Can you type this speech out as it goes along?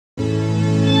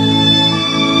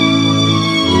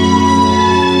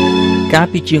កាល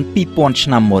ពីជាង2000ឆ្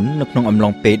នាំមុននៅក្នុងអំឡុ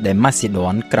ងពេលដែលម៉ាស៊ីដ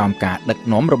នក្រោមការដឹក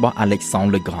នាំរបស់អាឡិចសង់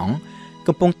លឺក្រង់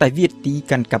កំពុងតែវាយទី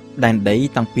កាន់កាប់ដែនដី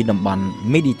តាំងពីតំបន់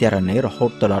មេឌីទែរ៉ាណេរហូ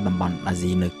តទៅដល់តំបន់អា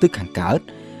ស៊ីនៅទិសខាងកើត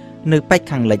នៅប៉ែក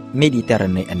ខាងលិចមេឌីទែ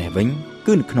រ៉ាណេឯនេះវិញ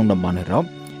គឺនៅក្នុងតំបន់អឺរ៉ុប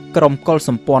ក្រុមកុលស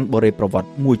ម្ព័ន្ធបូរេប្រវត្តិ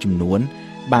មួយចំនួន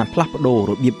បានផ្លាស់ប្ដូរ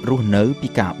របៀបរស់នៅពី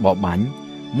ការបរបាញ់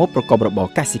មកប្រកបរបរ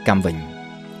កសិកម្មវិញ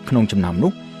ក្នុងចំណោម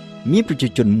នោះមានប្រជា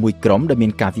ជនមួយក្រុមដែលមា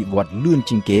នការវិវត្តលឿន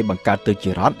ជាងគេបង្កើតទៅ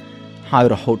ជារដ្ឋហើយ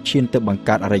រហូតឈានទៅបង្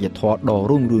កើតអរិយធម៌ដ៏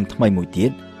រុងរឿងថ្មីមួយទៀ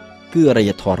តគឺអរិ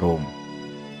យធម៌រ៉ូម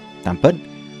តាមពិត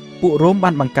ពួករ៉ូមបា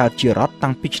នបង្កើតជារដ្ឋ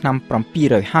តាំងពីឆ្នាំ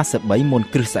753មុន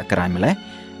គ្រិស្តសករាជម្លេះ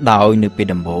ដោយនៅពេល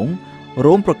ដំបូង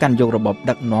រ៉ូមប្រកាន់យករបប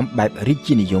ដឹកនាំបែបរា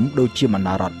ជានិយមដូចជាបណ្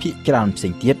ដារដ្ឋភាគច្រើនផ្សេ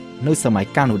ងទៀតនៅសម័យ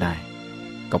កាលនោះដែរ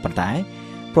ក៏ប៉ុន្តែ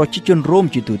ប្រជាជនរ៉ូម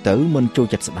ជាទូទៅមិនចូល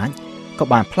ចិត្តស្ដេចក៏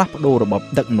បានផ្លាស់ប្ដូររបប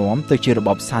ដឹកនាំទៅជារប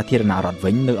បសាធារណរដ្ឋ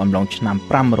វិញនៅអំឡុងឆ្នាំ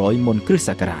500មុនគ្រិស្ត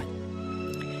សករាជ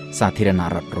សាធារណ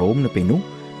រដ្ឋរ៉ូមនៅពេលនោះ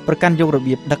ប្រកាន់យករ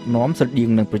បៀបដឹកនាំស្រដៀង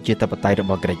នឹងប្រជាធិបតេយ្យរ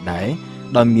បស់ក្រិចដែរ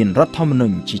ដោយមានរដ្ឋធម្មនុ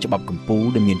ញ្ញជាច្បាប់កម្ពុជា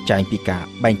ដែលមានចែងពីការ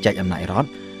បែងចែកអំណាចរដ្ឋ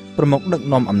ប្រមុខដឹក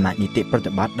នាំអំណាចនីតិប្រ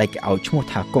តិបត្តិដែលគេឲ្យឈ្មោះ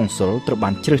ថាកុងស៊ុលត្រូវបា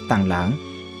នជ្រើសតាំងឡើង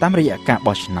តាមរយៈការ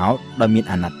បោះឆ្នោតដោយមាន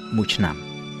អាណត្តិ1ឆ្នាំ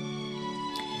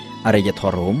អរិយធ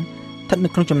ម៌រ៉ូមស្ថិតនៅ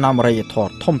ក្នុងចំណោមអរិយធ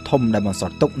ម៌ធំដែលបន្ស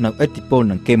ល់ទុកនៅឥទ្ធិពល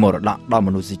និងកេរមរតកដល់ម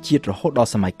នុស្សជាតិរហូតដ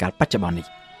ល់សម័យកាលបច្ចុប្បន្ននេះ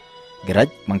ក្រិច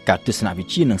បង្កើតទស្សនវិ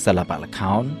ជ្ជានិងសិល្បៈល្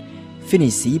ខោនហ្វីនី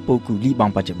ស៊ីពូគូលីប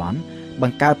ង់បច្ចុប្បន្នប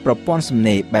ង្កើតប្រព័ន្ធសំ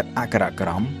ណេរបែបអក្ខរក្រ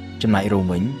មចំណែករ៉ូម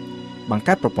វិញបង្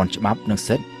កើតប្រព័ន្ធច្បាប់និង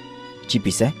សិទ្ធិជា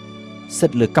ពិសេសសិ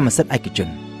ទ្ធិលើកម្មសិទ្ធិឯកជន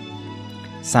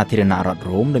សាធារណរដ្ឋ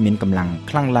រ៉ូមដែលមានកម្លាំង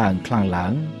ខ្លាំងឡើ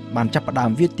ងបានចាប់ផ្ដើម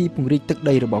វាយទីពង្រីកទឹក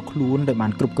ដីរបស់ខ្លួនដែលបា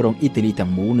នគ្រប់គ្រងអ៊ីតាលីទាំ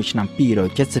ងមូលនៅឆ្នាំ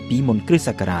272មុនគ្រិស្ត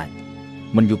សករាជ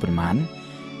មិនយូរប៉ុន្មាន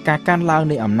ការកើនឡើង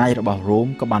នៃអំណាចរបស់រ៉ូម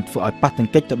ក៏បានធ្វើឲ្យប៉ះទ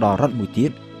ង្គិចទៅដល់រដ្ឋមួយទៀ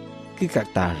តគឺកា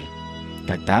តា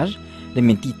សដែល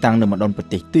មានទីតាំងនៅម្ដុនប្រ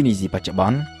ទេសទូនីស៊ីបច្ចុប្ប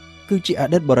ន្នគឺជាអ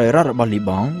តីតបរិយារដ្ឋរបស់លី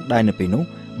បង់ដែលនៅពេលនោះ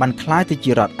បានក្លាយទៅ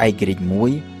ជារដ្ឋឯករាជ្យមួយ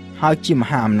ហើយជាម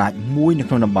ហាអំណាចមួយនៅ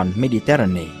ក្នុងតំបន់មេឌីទែរ៉ា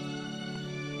ណេ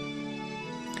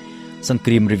សង្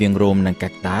គ្រាមរវាងរ៉ូមនិងកា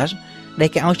តាសដែល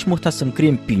គេឲ្យឈ្មោះថាសង្គ្រា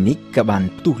មពីនិកក៏បាន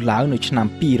ផ្ទុះឡើងនៅឆ្នាំ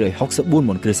264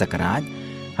មុនគ្រិស្តសករាជ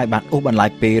ហើយបានអូសបន្លាយ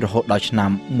ពេលរហូតដល់ឆ្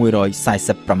នាំ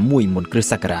146មុនគ្រិស្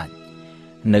តសករាជ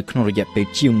នៅក្នុងរយៈពេល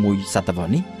ជាង1សតវត្ស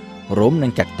រ៍នេះរ៉ូមនិ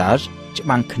ងកាតាសច្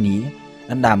បាំងគ្នា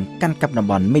ដណ្ដើមកាន់កាប់តំ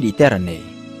បន់មេឌីទែរ៉ាណេ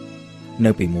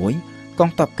នៅពេលមួយកង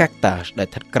ទ័ពកាតាសដែល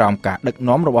ស្ថិតក្រោមការដឹក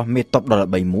នាំរបស់មេទ័ពដ៏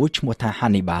ល្បីមួយឈ្មោះថា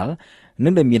Hannibal និ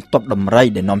ងដែលមានទ័ពដំរី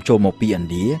ដែលនាំចូលមកពីឥណ្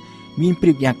ឌាមានព្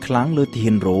រៀបយ៉ាងខ្លាំងលើទា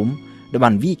ហានរ៉ូមដែលបា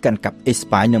នវាយកាន់កាប់អេស្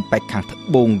ប៉ាញនៅប៉ែកខាងត្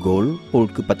បូងហ្គោលពល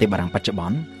គឺប្រទេសបារាំងបច្ចុប្ប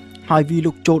ន្នហើយវាយ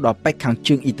លុកចូលដល់ប៉ែកខាង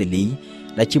ជើងអ៊ីតាលី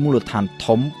ដែលជាមូលដ្ឋាន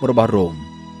ធំរបស់រ៉ូម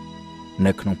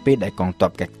នៅក្នុងពេលដែលកងទ័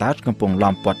ពកាតាសកំពុងឡោ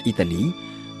មព័ទ្ធអ៊ីតាលី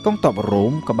កងទ័ពរ៉ូ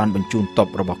មក៏បានបញ្ជូនទ័ព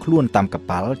របស់ខ្លួនតាមក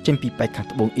ប៉ាល់ចេញពីប៉ែកខាង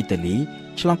ត្បូងអ៊ីតាលី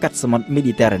ឆ្លងកាត់សមុទ្រមេ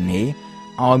ឌីទែរ៉ាណេ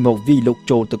ឲ្យមកវាយលុក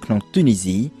ចូលទៅក្នុងទូនី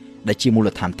ស៊ីដែលជាមូល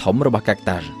ដ្ឋានធំរបស់កា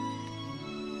តាស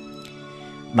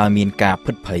ដោយមានការ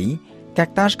ភិតភ័យកា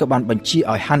តាសក៏បានបញ្ជា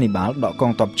ឲ្យ Hannibal ដកក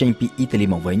ងទ័ពចេញពីអ៊ីតាលី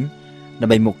មកវិញដើ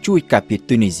ម្បីមកជួយការពារ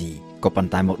ទូនីស៊ីក៏ប៉ុន្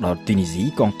តែមកដល់ទូនីស៊ី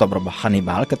កងទ័ពរបស់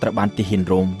Hannibal ក៏ត្រូវបានទាហាន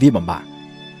រ៉ូមវាយបំបាក់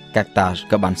កាតាស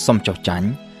ក៏បានសុំចុះចាញ់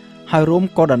ហើយរ៉ូម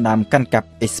ក៏ដណ្ដើមកាន់កាប់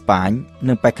អេស្ប៉ាញ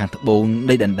នៅប៉ែកខាងត្បូង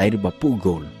នៃដែនដីរបស់ពួកហ្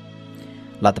គោល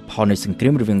លទ្ធផលនៃសង្គ្រា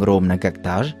មរវាងរ៉ូមនិងកា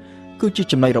តាសគឺជា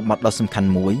ចំណុចរបត់ដ៏សំខាន់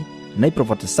មួយនៃប្រ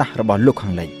វត្តិសាស្ត្ររបស់លោកខា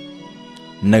ងលិច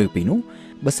នៅពេលនោះ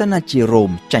បើសិនណាជារ៉ូម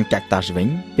ចាញ់កាតាសវិញ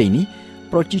ពេលនេះ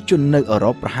ប្រជាជននៅអឺ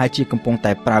រ៉ុបប្រហែលជាកំពុង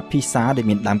តែប្រើភាសាដែល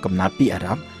មានដើមកំណើតពីអា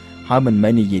រ៉ាប់ហើយមិនមែ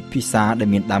ននិយាយភាសាដែល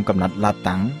មានដើមកំណើតឡា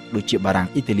តាំងដូចជាបារាំង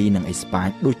អ៊ីតាលីនិងអេស្ប៉ាញ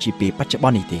ដូចជាពេលបច្ចុប្ប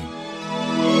ន្ននេះទេ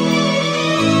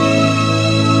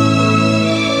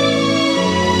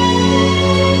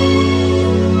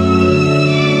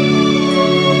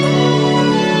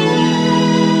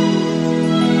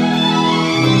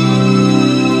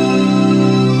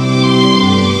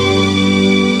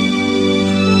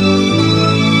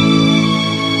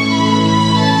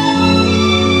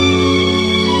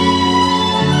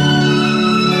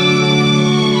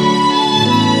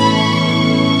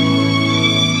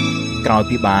ក្រោ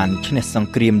យពីបានឈ្នះស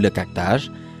ង្គ្រាមលើកាតាស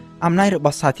អំណាចរប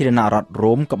ស់សាធារណរដ្ឋ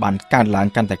រ៉ូមក៏បានកើនឡើង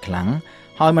កាន់តែខ្លាំង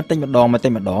ហើយបន្តិចម្ដង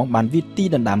បានវាយទី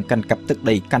ដណ្ដើមកាន់កាប់ទឹក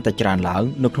ដីកាន់តែច្រើនឡើង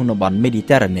នៅក្នុងតំបន់មេឌី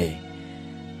ទែរ៉ាណេ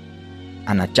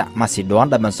អាណាចក្រម៉ាស៊ីដន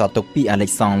ដែលបន្សល់ទុកពីអាឡិច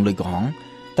សង់ លឺក្រង់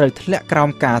ត្រូវធ្លាក់ក្រោម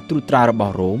ការត្រួតត្រារប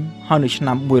ស់រ៉ូមហើយនៅឆ្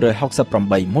នាំ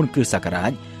168មុនគ្រិស្តសករា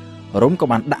ជរ៉ូមក៏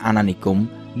បានដាក់អាណានិគម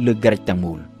លើក្រិចទាំង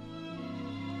មូល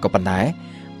ក៏ប៉ុន្តែ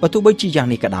បើទោះបីជាយ៉ាង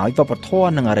នេះក៏ដោយវប្បធ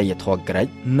ម៌និងអរិយធម៌ក្រិច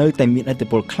នៅតែមានឥទ្ធិ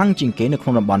ពលខ្លាំងជាងគេនៅក្នុ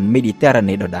ងតំបន់មេឌីទែរ៉ា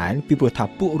ណេដដែលពីព្រោះថា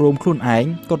ពួករ៉ូមខ្លួនឯង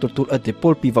ក៏ទទួលឥទ្ធិព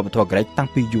លពីវប្បធម៌ក្រិចតាំង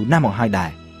ពីយូរណាស់មកហើយដែ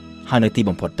រហើយនៅទី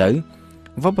បំផុតទៅ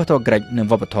វប្បធម៌ក្រិចនិង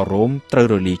វប្បធម៌រ៉ូមត្រូវ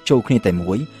រលាយចូលគ្នាតែ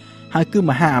មួយហើយគឺ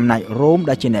មហាអំណាចរ៉ូម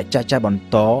ដែលជាអ្នកចាស់ចាស់បន្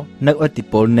តនៅឥទ្ធិ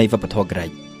ពលនៃវប្បធម៌ក្រិច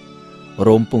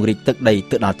រ៉ូមពង្រីកទឹកដី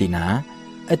ទៅដល់ទីណា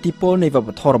ឥទ្ធិពលនៃវប្ប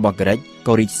ធម៌របស់ក្រិច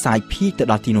ក៏រីកសាយភាយទៅ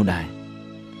ដល់ទីនោះដែរ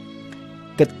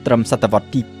គិតត្រឹមសតវត្ស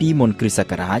ទី2មុនគ្រិស្តស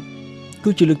ករាជគឺ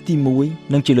ជាលើកទី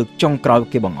1និងជាលើកចុងក្រោយ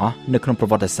គេបង្អស់នៅក្នុងប្រ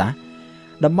វត្តិសាស្ត្រ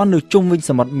តំបន់នៅជុំវិញ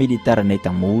សមុទ្រមេឌីទែរ៉ាណេ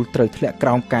ទាំងមូលត្រូវធ្លាក់ក្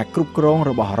រោមការគ្រប់គ្រង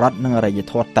របស់រដ្ឋនិងអរិយ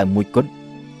ធម៌តែមួយគត់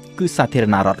គឺសាធារ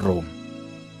ណរដ្ឋរ៉ូម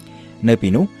នៅពី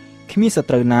នោះគ្មានស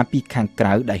ត្រូវណាពីខាងក្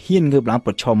រៅដែលហ៊ានងើបឡើង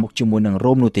ប្រឈមមុខជាមួយនឹង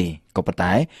រ៉ូមនោះទេក៏ប៉ុន្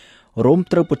តែរ៉ូម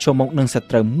ត្រូវប្រឈមមុខនឹងស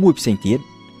ត្រូវមួយផ្សេងទៀត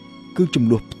គឺចំ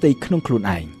នួនផ្ទៃក្នុងខ្លួន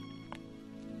ឯង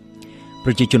ប្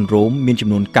រជាជនរ៉ូមមានចំ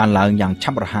នួនកើនឡើងយ៉ាង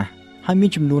ឆាប់រហ័សហើយមាន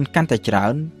ចំនួនកាន់តែច្រើ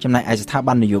នចំណែកឯស្ថា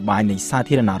ប័ននយោបាយនៃសា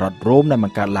ធារណរដ្ឋរ៉ូមដែលប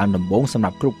ង្កើតឡើងដំបូងសម្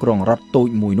រាប់គ្រប់គ្រងរដ្ឋតូច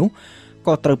មួយនោះ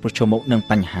ក៏ត្រូវប្រឈមមុខនឹង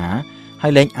បញ្ហាហើ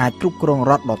យលែងអាចគ្រប់គ្រង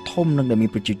រដ្ឋដ៏ធំនិងដែលមាន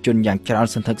ប្រជាជនយ៉ាងច្រើន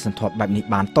សន្ធឹកសន្ធាប់បែបនេះ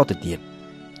បានតទៅទៀត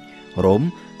រ៉ូម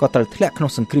ក៏ត្រូវធ្លាក់ក្នុ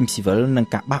ងសង្គ្រាមស៊ីវិលនិង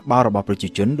ការបះបោររបស់ប្រជា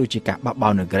ជនដូចជាការបះបោ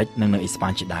រនៅក្រិចនិងនៅអេស្ប៉ា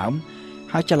ញជាដើម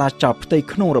ហើយចលាចលផ្ទៃ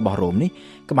ក្នុងរបស់រ៉ូមនេះ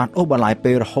ក៏បានអូសបន្លាយ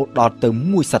ពេលរហូតដល់ទៅ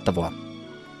មួយសតវត្ស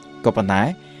ក៏ប៉ុន្តែ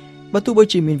បើទោះបី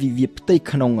ជាមានវិវាទផ្ទៃ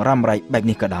ក្នុងរ៉ាំរ៉ៃបែប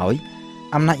នេះក៏ដោយ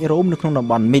អំណាចរ៉ូមនៅក្នុងតំ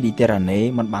បន់មេឌីទែរ៉ាណេ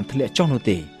មិនបានធ្លាក់ចុះនោះ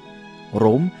ទេ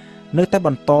រ៉ូមនៅតែប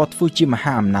ន្តធ្វើជាម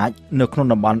ហាអំណាចនៅក្នុង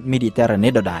តំបន់មេឌីទែរ៉ាណេ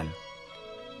ដដែល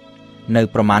នៅ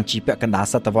ប្រមាណជាពាក់កណ្ដាល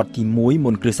សតវត្សទី1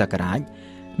មុនគ្រិស្តសករាជ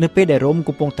នៅពេលដែលរ៉ូម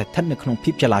កំពុងតែស្ថិតនៅក្នុងភា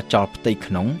ពចលាចលផ្ទៃ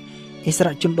ក្នុងអិស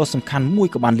រាជជនដ៏សំខាន់មួយ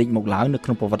ក៏បានលេចមកឡើងនៅក្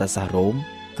នុងប្រវត្តិសាស្ត្ររ៉ូម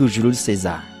គឺ Jules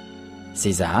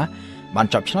Caesar បាន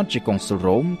ជាប់ឆ្នោតជាកុងស៊ុល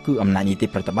រ៉ូមគឺអំណាចនីតិ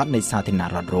ប្រតិបត្តិនៃសាធារណ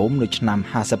រដ្ឋរ៉ូមនៅឆ្នាំ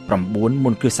59មុ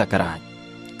នគ្រិស្តសករាជ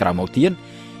ក្រោយមកទៀត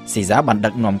សេសាបានដឹ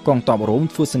កនាំកងទ័ពរ៉ូម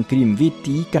ធ្វើសង្គ្រាមវា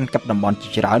ទីកាន់កាប់តំបន់ជា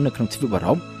ច្រើននៅក្នុងទ្វីបអឺ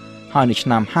រ៉ុបហើយនៅឆ្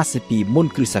នាំ52មុន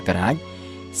គ្រិស្តសករាជ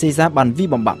សេសាបានវាយ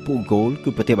បំបាក់ពួកហ្គោលគឺ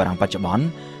ប្រទេសបារាំងបច្ចុប្បន្ន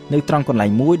នៅត្រង់កន្លែ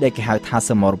ងមួយដែលគេហៅថា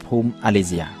សមរភូមិអាឡេ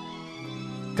ស៊ីយ៉ា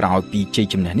ក្រោយពីជ័យ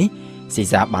ជំនះនេះសេ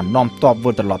សាបាននាំទ័ពវិ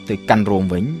លត្រឡប់ទៅកាន់រ៉ូម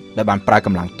វិញដែលបានប្រើក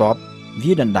ម្លាំងទ័ព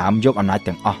វាដណ្ដើមយកអំណាច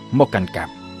ទាំងអស់មកកាន់កា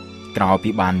ប់ក្រោយពី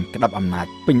បានក្តាប់អំណាច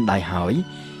ពេញដៃហើយ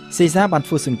សេសាបាន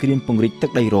ធ្វើសង្គ្រាមពង្រីកទឹ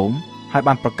កដីរ៉ូមហើយ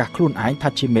បានប្រកាសខ្លួនឯងថា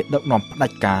ជាមេដឹកនាំផ្ដា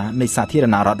ច់ការនៃសាធារ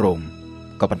ណរដ្ឋរ៉ូម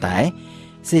ក៏ប៉ុន្តែ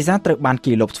សេសាត្រូវបាន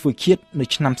គេលុបធ្វើឃាតនៅ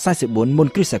ឆ្នាំ44មុន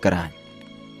គ្រិស្តសករាជ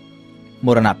ម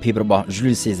រណភាពរបស់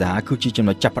Jules Caesar គឺជាចំ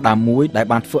ណុចចាប់ផ្ដើមមួយដែល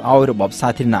បានធ្វើឲ្យរបបសា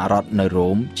ធារណរដ្ឋនៅរ៉ូ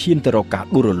មឈានទៅរកការ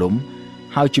ដួលរលំ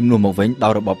ហើយជំនួសមកវិញដោ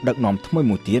យរបបដឹកនាំថ្មី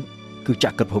មួយទៀតគឺច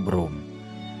ក្រភពរ៉ូ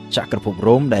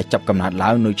មដែលចាប់កំណើតឡើ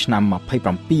ងនៅឆ្នាំ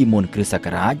27មុនគ្រិស្តសក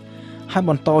រាជហើយ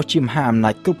បន្តជាមហាអំ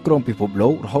ណាចគ្រប់គ្រងពិភពលោ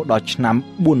ករហូតដល់ឆ្នាំ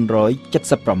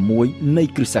476នៃ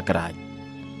គ្រិស្តសករាជ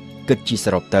គិតជាស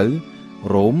រុបទៅ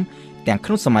រ៉ូមទាំងក្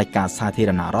នុងសម័យកាលសាធា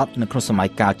រណរដ្ឋនិងក្នុងសម័យ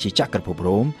កាលជាចក្រភព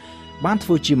រ៉ូមបានធ្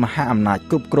វើជាមហាអំណាច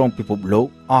គ្រប់គ្រងពិភពលោក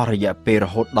អស់រយៈពេលរ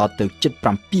ហូតដល់ទៅជិត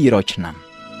700ឆ្នាំ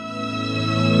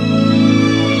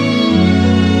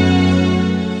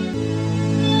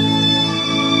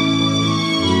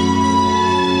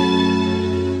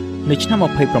នៅឆ្នាំ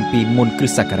27មុនគ្រិ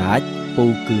ស្តសករាជពោ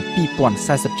លគឺ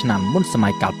2040ឆ្នាំមុនសម័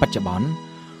យកាលបច្ចុប្បន្ន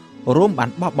រ៉ូមបាន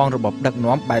បោះបង់របបដឹក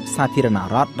នាំបែបសាធារណ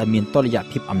រដ្ឋដែលមានតុល្យ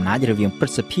ភាពអំណាចរវាងព្រឹ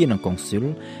ទ្ធសភានិងកុងស៊ុល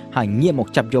ហើយងាកមក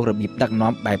ចាប់យករបៀបដឹក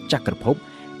នាំបែបចក្រភព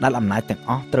ដែលអំណាចទាំងអ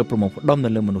ស់ត្រូវប្រមូលផ្ដុំនៅ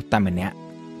លើមនុស្សតែម្នាក់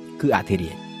គឺអធិ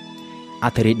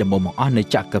រាជដំបូងបង្អស់នៃ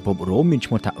ចក្រភពរ៉ូមមានឈ្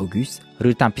មោះថា Auguste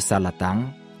ឬតាមភាសាឡាតាំង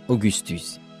Augustus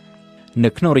នៅ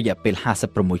ក្នុងរយៈពេល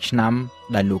56ឆ្នាំ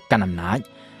ដែលលោកកាន់អំណាច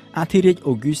អធិរាជ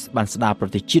Auguste បានស្ដារប្រ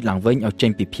ទេសជាតិឡើងវិញឲ្យចេ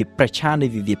ញពីភាពប្រឆាំងនៃ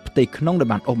វិវាទផ្ទៃក្នុងដែល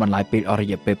បានអូសបន្លាយពេលអស់រ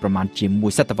យៈពេលប្រមាណជាមួ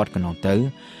យសតវត្សរ៍កន្លងទៅ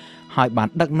ហើយបាន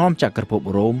ដឹកនាំចក្រភព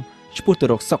រ៉ូមឆ្ពោះទៅ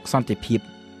រកសុខសន្តិភាព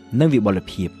និងវិបុល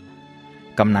ភាព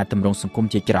កំណែទម្រង់សង្គម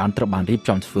ជាច្រើនត្រូវបានរៀប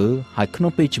ចំធ្វើហើយក្នុ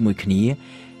ងពេលជាមួយគ្នា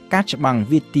ការច្បាំង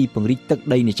វាទីពង្រីកទឹក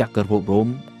ដីនៃចក្រភពរ៉ូម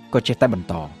ក៏ចេះតែបន្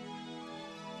ត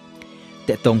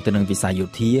តាក់ទងទៅនឹងវិស័យយោ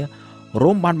ធា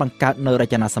រ៉ូមបានបង្កើតនៅរ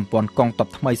ចនាសម្ព័ន្ធកងទ័ព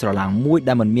ថ្មីស្រឡាងមួយ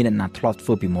ដែលមិនមានអ្នកណាធ្លាប់ធ្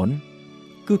វើពីមុន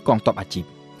គឺកងទ័ពអាជីព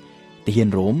ទាហាន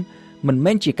រ៉ូមមិន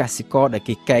មែនជាកសិករដែល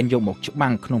គេកេណ្ឌយកមកច្បាំ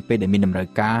ងក្នុងពេលដែលមានតម្រូវ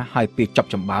ការហើយពេលចប់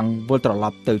ចម្បាំងវិលត្រឡ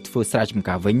ប់ទៅធ្វើស្រែចម្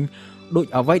ការវិញដោយ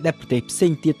អ្វីដែលប្រទេសផ្សេ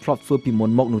ងទៀតធ្លាប់ធ្វើពីមុ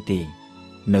នមកនោះទេ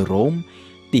នៅរ៉ូម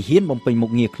ទាហានបំពេញមុ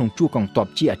ខងារក្នុងជួរកងទ័ព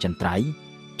ជាអចិន្ត្រៃយ៍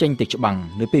ចេញទៅច្បាំង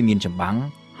នៅពេលមានចម្បាំង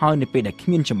ហើយនៅពេលដែលគ្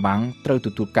មានចម្បាំងត្រូវទ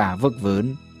ទួលការវឹកវើ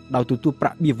ដោយទទួលប្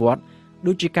រាក់បៀវត្ស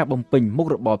ដូចជាការបំពេញមុខ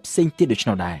របរផ្សេងទៀតដូច្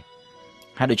នោះដែរ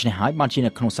ហើយដូច្នេះហើយបានជា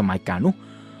នៅក្នុងសម័យកាលនោះ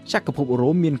ចក្រភពរ៉ូ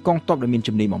មមានកងទ័ពដែលមាន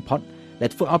ជំនាញបំផុតដែល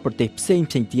ធ្វើឲ្យប្រទេសផ្សេង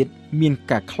ទៀតមាន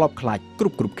ការខ្លោបខ្លាចគ្រ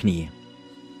ប់គ្នា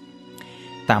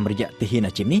តាមរយៈទាហាន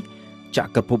អាជីពនេះច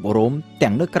ក្រភពរ៉ូម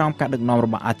ទាំងនៅក្រោមការដឹកនាំរ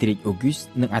បស់អធិរាជ Auguste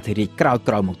និងអធិរាជក្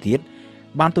រោយមកទៀត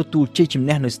បានទទួលជ័យជំ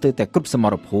នះនៅស្ទើរតែគ្រប់សម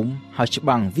រភូមិហើយច្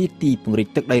បាំងវាទីពង្រីក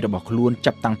ទឹកដីរបស់ខ្លួន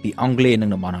ចាប់តាំងពីអង់គ្លេសនិង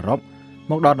តំបន់អឺរ៉ុប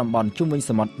មកដល់តំបន់ជុំវិញ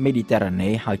សមុទ្រមេឌីទែរ៉ាណេ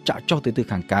ហើយចាក់ចុះទៅទិស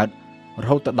ខាងកើតរ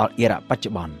ហូតទៅដល់អ៊ីរ៉ាក់បច្ចុ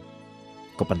ប្បន្ន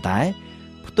ក៏ប៉ុន្តែ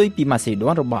ផ្ទុយពីម៉ាសេដូ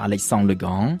នរបស់អាឡិចសង់លូហ្គ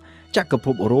ងចក្រភ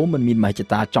ពរ៉ូមមិនមានមហិច្ឆ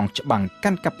តាចង់ច្បាំង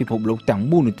កាន់កាប់ពិភពលោកទាំង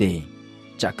មូលនោះទេ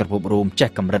ចក្រភពរ៉ូមចេះ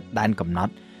កម្រិតដែនកំណ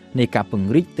ត់នៃការព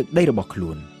ង្រីកទឹកដីរបស់ខ្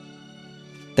លួន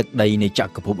ទឹកដីនៃច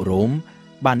ក្រភពរ៉ូម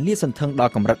បានលាតសន្ធឹងដ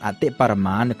ល់កម្រិតអតិបរ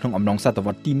មានៅក្នុងអំឡុងសតវ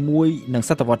ត្សទី1និង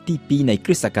សតវត្សទី2នៃគ្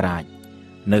រិស្តសករាជ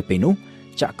នៅពេលនោះ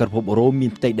ចក្រភពរ៉ូមមា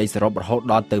នផ្ទៃដីសរុបរហូត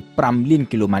ដល់ទៅ5លាន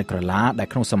គីឡូម៉ែត្រក្រឡាដែល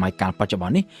ក្នុងសម័យកាលបច្ចុប្ប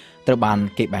ន្ននេះត្រូវបាន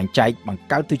គេបែងចែកបង្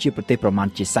កើតទៅជាប្រទេសប្រមាណ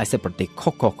ជា40ប្រទេសខុ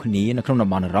សៗគ្នានៅក្នុងតំ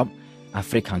បន់អឺរ៉ុបអា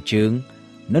ហ្វ្រិកខាងជើង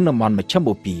និងតំបន់មជ្ឈិម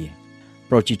បូព៌ា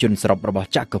ប្រជាជនសរុបរបស់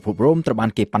ចក្រភពរ៉ូមត្រូវបាន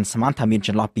គេប៉ាន់ស្មានថាមានច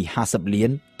ន្លោះពី50លាន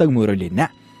ទៅ100លាននា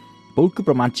ក់ពលគឺ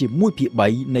ប្រមាណជា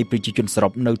1/3នៃប្រជាជនសរុ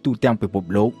បនៅទូទាំងពិភព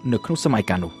លោកនៅក្នុងសម័យ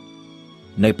កាលនោះ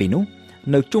នៅពេលនោះ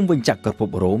នៅជុំវិញចក្រភព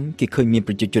រ៉ូមគេឃើញមាន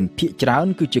ប្រជាជនភាគច្រើន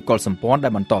គឺជាកុលសម្ព័ន្ធដែ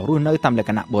លបន្តរស់នៅតាមលក្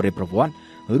ខណៈបុរេប្រវត្តិ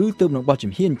ឬទើបនឹងបោះ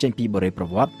ជំហានចេញពីបុរេប្រ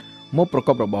វត្តិមកប្រក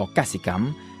បរបរកសិកម្ម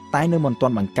តែនៅមិនទា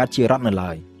ន់បង្កើតជារដ្ឋនៅ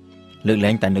ឡើយលើកលែ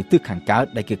ងតែនៅទិសខាងកើត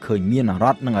ដែលគេឃើញមានរ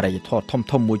ដ្ឋនិងអរិយធម៌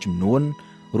ធំមួយចំនួន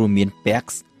រួមមានប៉ែក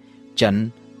ចិន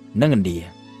និងឥណ្ឌា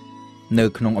នៅ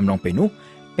ក្នុងអំឡុងពេលនោះ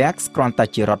ប៉ែកគ្រាន់តែ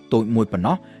ជារដ្ឋតូចមួយប៉ុណ្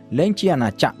ណោះលែងជាអាណា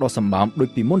ចក្រដ៏សម្បើមដូច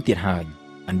ពីមុនទៀតហើយ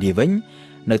ឥណ្ឌាវិញ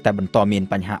នៅតែបន្តមាន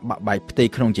បញ្ហាបាក់បែកផ្ទៃ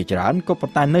ក្នុងជាច្រើនក៏ប៉ុ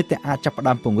ន្តែនៅតែអាចចាប់ផ្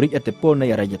ដើមពង្រីកឥទ្ធិពលនៃ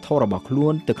អរិយធម៌របស់ខ្លួ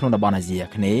នទៅក្នុងតំបន់អាស៊ីអា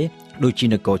គ្នេយ៍ដូចជា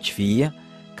នគរជ្វា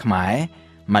ខ្មែរ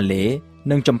ម៉ាឡេ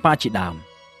និងចម្ប៉ាជាដើម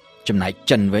ចំណែក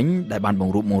ចិនវិញដែលបានប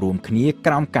ង្រួបបង្រួមគ្នា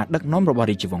ក្រោមការដឹកនាំរបស់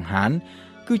រាជវង្សហាន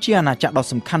គឺជាអាណាចក្រដ៏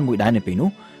សំខាន់មួយដែរនៅពេលនោះ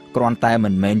គ្រាន់តែមិ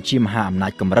នមែនជាមហាអំណា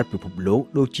ចកម្រិតពិភពលោក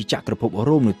ដូចជាចក្រភព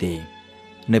រ៉ូមនោះទេ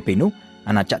នៅពេលនោះ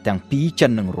អាណាចក្រទាំងពីរចិ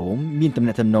ននិងរ៉ូមមានទំ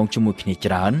នាក់ទំនងជាមួយគ្នា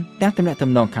ច្រើនទាំងទំនាក់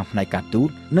ទំនងខាងផ្នែកការទូត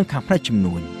និងខាងផ្នែកជំ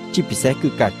នួញជាពិសេសគឺ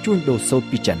ការជួញដូរសូត្រ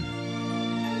ពីចិន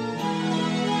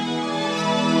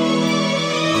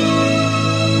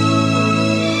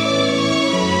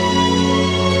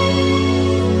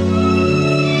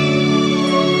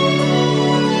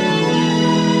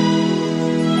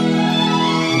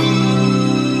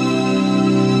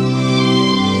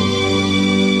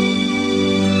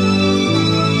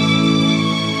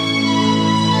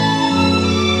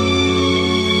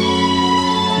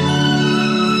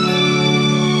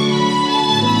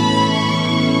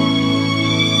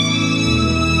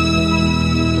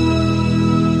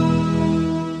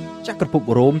ចក្រភព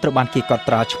រ៉ូមត្រូវបានគេកត់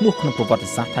ត្រាឈ្មោះក្នុងប្រវត្តិ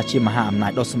សាស្ត្រថាជាមហាអំណា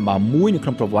ចដ៏សម្បើមមួយនៅក្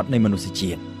នុងប្រវត្តិនៃមនុស្ស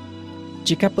ជាតិ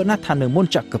ជាការពិតណាស់ថានៅមុន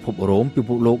ចក្រភពរ៉ូមពិភ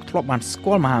ពលោកធ្លាប់បានស្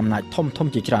គាល់មហាអំណាចធំ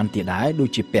ជាច្រើនទៀតដែរដូច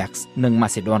ជាប៉ែកនិងម៉ា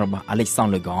សេដូនរបស់អាឡិចស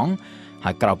ង់លូហ្គង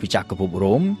ហើយក្រៅពីចក្រភព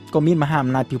រ៉ូមក៏មានមហា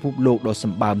អំណាចពិភពលោកដ៏ស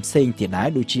ម្បើមផ្សេងទៀតដែរ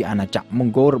ដូចជាអាណាចក្រម៉ុង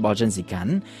ហ្គោលរបស់ជិនស៊ីកា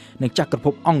ន់និងចក្រភ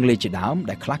ពអង់គ្លេសជាដើម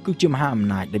ដែលខ្លះគឺជាមហាអំ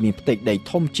ណាចដែលមានផ្ទៃដី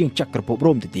ធំជាងចក្រភព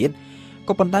រ៉ូមទៅទៀត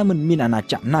ក៏ប៉ុន្តែមិនមានអាណា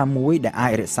ចក្រណាមួយដែលអា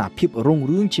ចរក្សាភាពរុង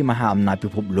រឿងជាមហាអំណាចពិ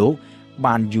ភពលោក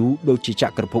បានយូរដូចជាច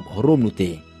ក្រភពរ៉ូមនោះ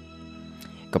ទេ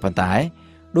ក៏ប៉ុន្តែ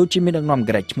ដូចជាមានដឹកនាំ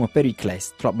ក្រិកឈ្មោះ Pericles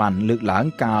ធ្លាប់បានលើកឡើង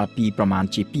កាលពីប្រមាណ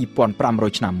ជា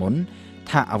2500ឆ្នាំមុន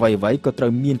ថាអ្វីៗក៏ត្រូ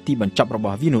វមានទីបញ្ចប់រប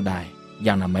ស់វានោះដែរ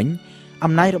យ៉ាងណាមិញ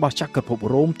អំណាចរបស់ចក្រភព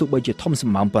រ៉ូមទោះបីជាធំស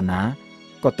ម្បើមប៉ុណ្ណា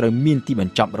ក៏ត្រូវមានទីប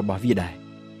ញ្ចប់របស់វាដែរ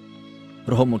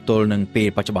រហូតមកទល់នឹងពេល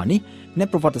បច្ចុប្បន្ននេះអ្នក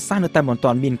ប្រវត្តិសាស្ត្រនៅតែមិន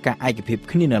ទាន់មានការឯកភាព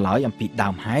គ្នានៅឡើយអំពីដើ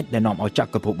មហេតុដែលនាំឲ្យច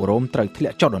ក្រភពរ៉ូមត្រូវធ្លា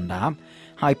ក់ចុះដុនដាប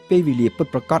ហើយពេលវេលាពិត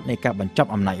ប្រាកដនៃការបញ្ចប់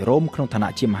អំណាចរ៉ូមក្នុងឋានៈ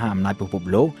ជាមហាអំណាចពិភព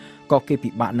លោកក៏គេពិ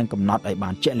បាកនឹងកំណត់ឲ្យបា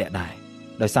នជាក់លាក់ដែរ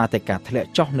ដោយសារតែការធ្លាក់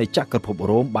ចុះនៃចក្រភព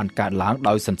រ៉ូមបានកើតឡើង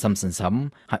ដោយសន្សឹម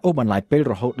ហើយអូសបន្លាយពេល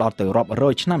រហូតដល់ទៅរាប់រ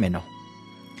យឆ្នាំឯណោះ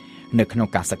នៅក្នុង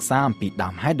ការសិក្សាអំពីដើ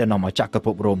មហេតុដែលនាំឲ្យចក្រភ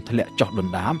ពរ៉ូមធ្លាក់ចុះដុន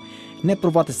ដាបអ្នកប្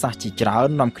រវត្តិសាស្ត្រជាច្រើន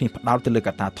នាំគ្នាផ្ដោតទៅលើក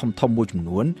ត្តាធំមួយចំ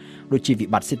នួនដូចជាវិ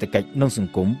បត្តិសេដ្ឋកិច្ចនិងស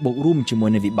ង្គមបូករួមជាមួយ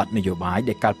នឹងវិបត្តិនយោបាយ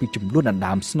ដែលកើតពីចំនួនដណ្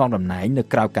ដើមស្នងតំណែងនៅ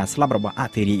ក្រៅការស្លាប់របស់អ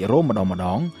ធិរាជរ៉ូមម្ដ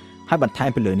ងហើយបន្ថែម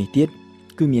ពីលើនេះទៀត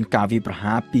គឺមានការវាយប្រ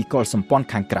ហារពីកុលសម្ព័ន្ធ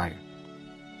ខាងក្រៅ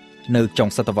នៅចុង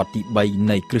សតវត្សទី3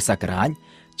នៃគ្រិស្តសករាជ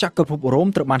ចក្រភពរ៉ូម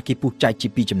ត្រូវបានគេពុះចែកជា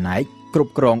ពីរចំណែកគ្រ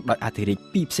ប់គ្រងដោយអធិរាជ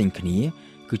ពីរផ្សេងគ្នា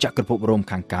គឺចក្រភពរ៉ូម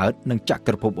ខាងកើតនិងច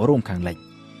ក្រភពរ៉ូមខាងលិច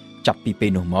ចាប់ពីពេ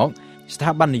លនោះមកស្ថា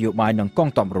ប័ននយោបាយនិងកង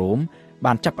ទ័ពរ៉ូម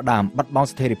បានចាប់ផ្ដើមបាត់បង់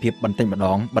ស្ថិរភាពបន្តិចម្ដ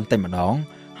ង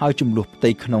ហើយចំនួនផ្ទៃ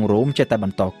ក្នុងរ៉ូមចេះតែប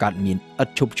ន្តកើតមានឥត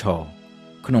ឈប់ឈរ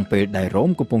ក្នុងពេលដែលរ៉ូម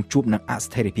កំពុងជួបនឹងអ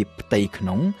ស្ថិរភាពផ្ទៃក្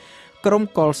នុងក្រុម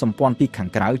កុលសម្ព័ន្ធពីខាង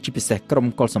ក្រៅជាពិសេសក្រុម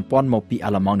កុលសម្ព័ន្ធមកពីអា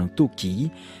ល្លឺម៉ង់និងទូគី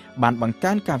បានបង្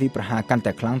កើនការវាយប្រហារកាន់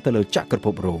តែខ្លាំងទៅលើចក្រភ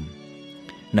ពរ៉ូម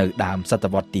នៅដើមសត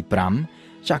វត្សទី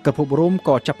5ចក្រភពរ៉ូម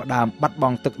ក៏ចាប់ផ្ដើមបាត់ប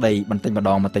ង់ទឹកដីបន្តិចម្ដ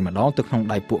ងទៅក្នុង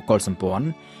ដៃពួកកុលសម្ព័ន្ធ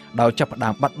ដោយចាប់ផ្ដើ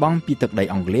មបាត់បង់ពីទឹកដី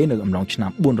អង់គ្លេសនៅអំឡុងឆ្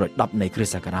នាំ410នៃគ្រិស្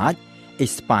តសករាជ អេ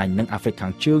ស្ប៉ាញនិងអាហ្វ្រិកខា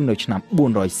ងជើងនៅឆ្នាំ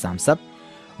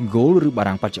430 ហ្គោលឬបា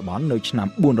រាំងបច្ចុប្បន្ននៅឆ្នាំ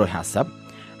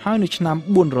450ហើយនៅឆ្នាំ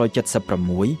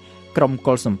476ក្រុម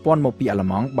កុលសម្ព័ន្ធមកពីអាល្លឺ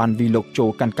ម៉ង់បានវាយលុកចូល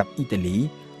កាន់កាប់អ៊ីតាលី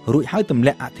រួចហើយទម្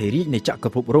លាក់អធិរាជនៃចក្រ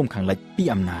ភពរ៉ូមខាងលិចពី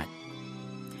អំណាច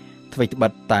អ្វីត្បិ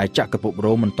តតែចក្រភព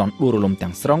រ៉ូមមិនទាន់ដួលរលំទាំ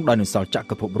ងស្រុងដោយនៅសល់ច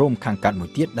ក្រភពរ៉ូមខាងកើតមួយ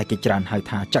ទៀតដែលគេច្រើនហៅ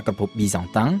ថាចក្រភពប៊ីហ្សង់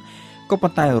តាំងក៏ប៉ុ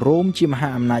ន្តែរ៉ូមជាមហា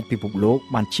អំណាចពិភពលោក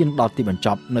បានឈានដល់ទីបញ្ច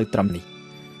ប់នៅត្រឹមនេះ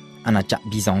អាណាចក្រ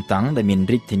ប៊ីហ្សង់តាំងដែលមាន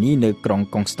រាជធានីនៅក្រុង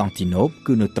កុងស្តង់ទីណូប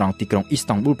គឺនៅត្រង់ទីក្រុងអ៊ីស្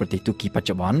តង់ប៊ូលប្រទេសទូគីបច្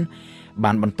ចុប្បន្ន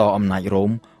បានបន្តអំណាចរ៉ូម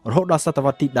រហូតដល់សតវ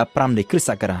ត្សទី15នៃគ្រិស្ត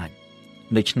សករាជ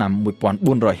នៅឆ្នាំ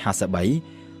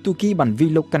1453ទូគីបានវា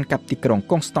យលុកកាន់កាប់ទីក្រុង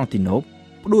កុងស្តង់ទីណូប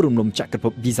ផ្ដួលរំលំចក្រភ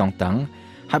ពប៊ីហ្សង់តាំង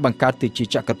ហើយបង្កើតទៅជា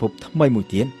ចក្រភពថ្មីមួយ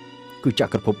ទៀតគឺច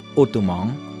ក្រភពអូតូម៉ង់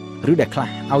ឬដែលខ្លះ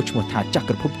ឲ្យឈ្មោះថាច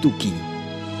ក្រភពទូគី